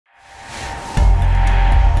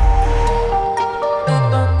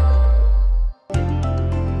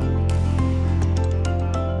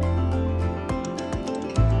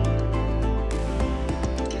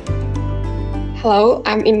Hello,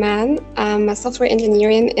 I'm Imane. I'm a software engineer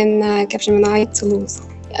in Capgemini, Toulouse.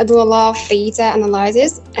 I do a lot of data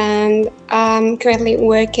analysis, and I'm currently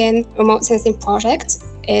working remote sensing project.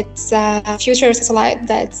 It's a future satellite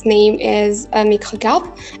that's name is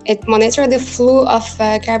MINIMISE. It monitors the flow of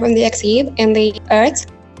carbon dioxide in the Earth.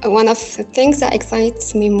 One of the things that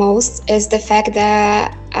excites me most is the fact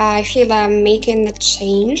that I feel I'm making a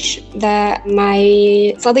change, that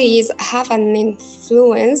my studies have an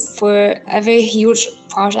influence for a very huge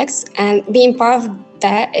project, and being part of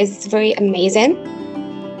that is very amazing.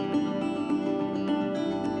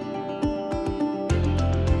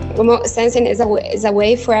 Remote sensing is a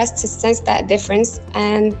way for us to sense that difference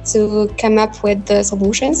and to come up with the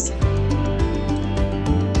solutions.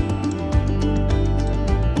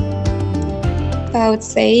 I would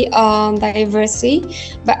say diversity,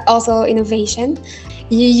 but also innovation.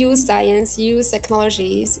 You use science, you use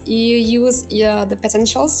technologies, you use the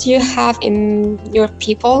potentials you have in your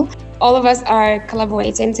people. All of us are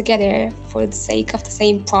collaborating together for the sake of the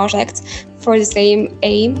same project, for the same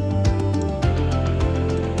aim.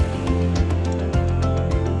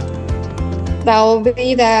 That will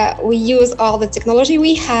be that we use all the technology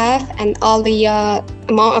we have and all the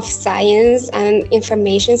amount of science and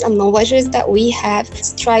information and knowledge that we have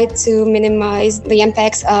to try to minimize the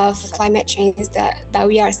impacts of climate change that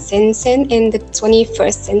we are sensing in the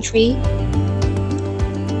 21st century.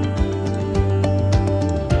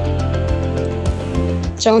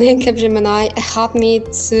 Joining Capgemini helped me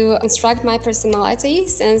to construct my personality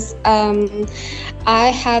since I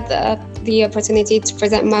had the opportunity to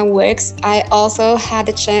present my works. I also had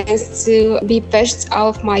a chance to be pushed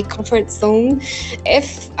out of my comfort zone.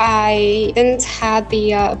 If I didn't have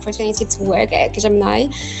the opportunity to work at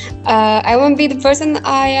Capgemini, I wouldn't be the person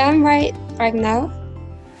I am right now.